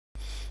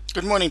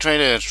Good morning,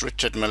 traders.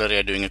 Richard Miller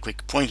here doing a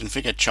quick point and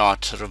figure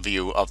chart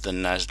review of the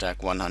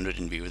Nasdaq 100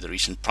 in view of the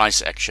recent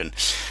price action.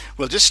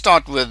 We'll just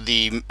start with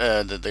the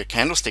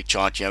candlestick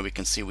chart here. We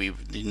can see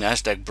the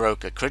Nasdaq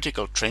broke a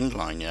critical trend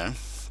line here.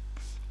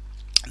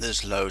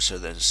 This low, so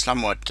there's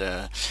somewhat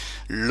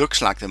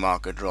looks like the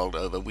market rolled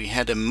over. We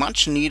had a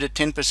much needed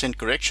 10%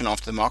 correction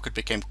after the market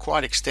became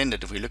quite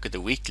extended. If we look at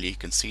the weekly, you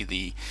can see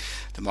the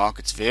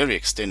market's very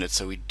extended,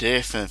 so we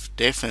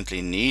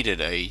definitely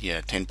needed a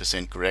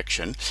 10%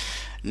 correction.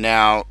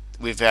 Now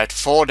we've had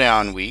 4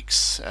 down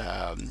weeks.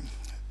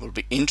 Will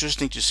be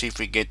interesting to see if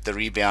we get the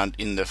rebound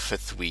in the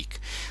 5th week.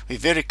 We're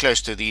very close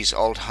to these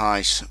old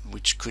highs,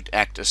 which could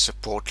act as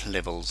support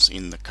levels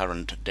in the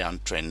current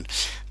downtrend,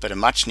 but a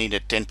much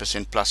needed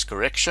 10% plus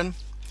correction.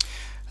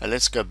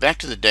 Let's go back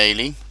to the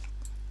daily.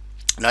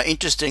 Now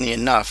interestingly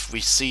enough,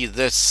 we see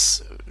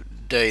this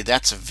day,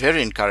 that's a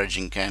very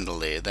encouraging candle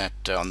there,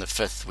 that on the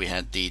 5th we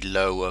had the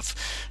low of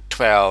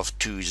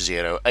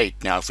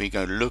 12,208. Now if we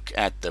go look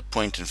at the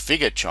point and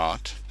figure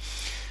chart,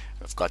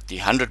 I've got the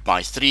 100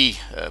 by 3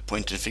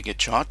 point and figure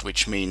chart,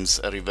 which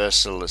means a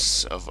reversal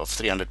of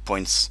 300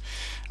 points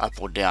up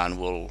or down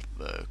will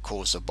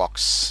cause a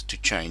box to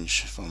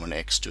change from an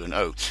X to an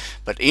O.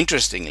 But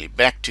interestingly,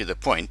 back to the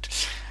point,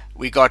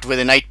 we got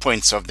within 8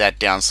 points of that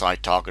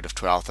downside target of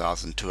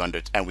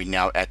 12,200, and we're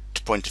now at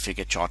point and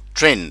figure chart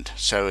trend.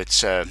 So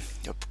it's a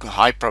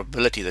high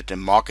probability that the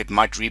market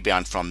might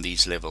rebound from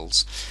these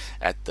levels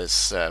at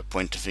this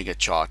point and figure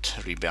chart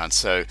rebound.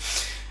 So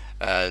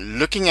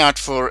looking out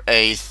for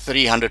a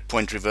 300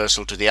 point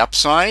reversal to the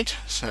upside,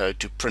 so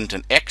to print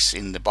an X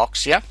in the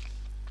box here,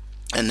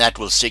 and that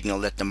will signal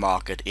that the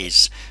market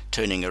is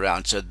turning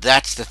around. So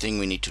that's the thing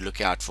we need to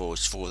look out for,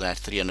 is for that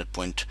 300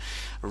 point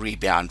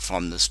rebound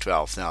from this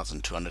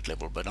 12,200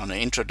 level. But on an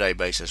intraday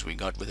basis, we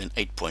got within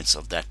 8 points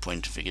of that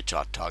point figure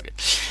chart target.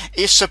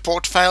 If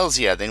support fails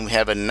here, then we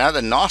have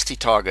another nasty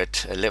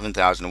target,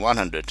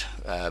 11,100,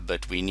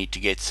 but we need to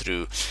get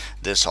through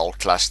this whole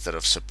cluster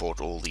of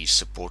support, all these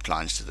support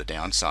lines to the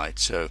downside.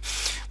 So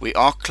we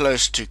are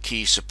close to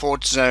key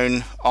support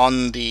zone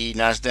on the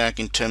Nasdaq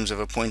in terms of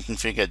a point and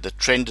figure. The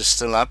trend is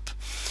still up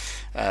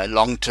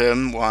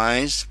long-term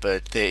wise,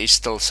 but there is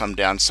still some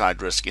downside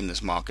risk in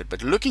this market.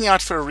 But looking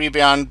out for a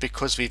rebound,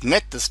 because we've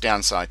met this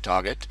downside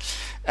target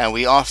and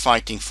we are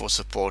fighting for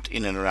support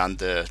in and around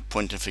the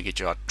point and figure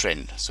chart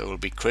trend. So it will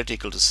be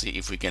critical to see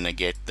if we're going to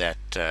get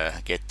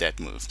that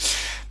move.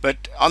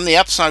 But on the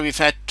upside, we've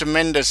had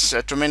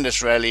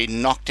tremendous rally,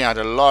 knocked out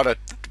a lot of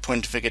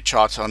point and figure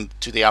charts on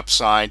to the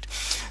upside.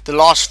 The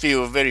last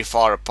few were very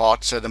far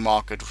apart, so the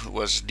market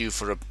was due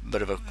for a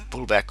bit of a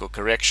pullback or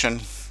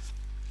correction.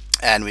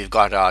 And we've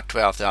got our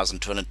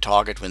 12,200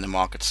 target when the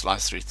market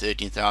sliced through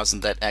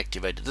 13,000. That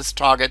activated this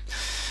target,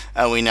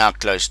 and we're now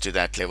close to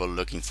that level,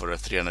 looking for a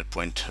 300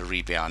 point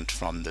rebound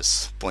from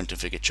this point and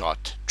figure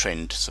chart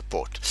trend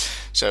support.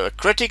 So a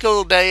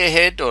critical day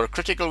ahead, or a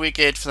critical week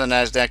ahead for the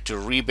Nasdaq to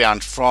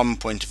rebound from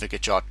point and figure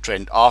chart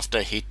trend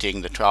after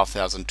hitting the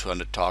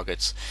 12,200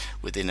 targets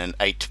within an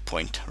 8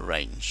 point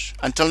range.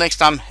 Until next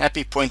time,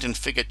 happy point and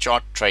figure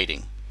chart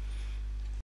trading.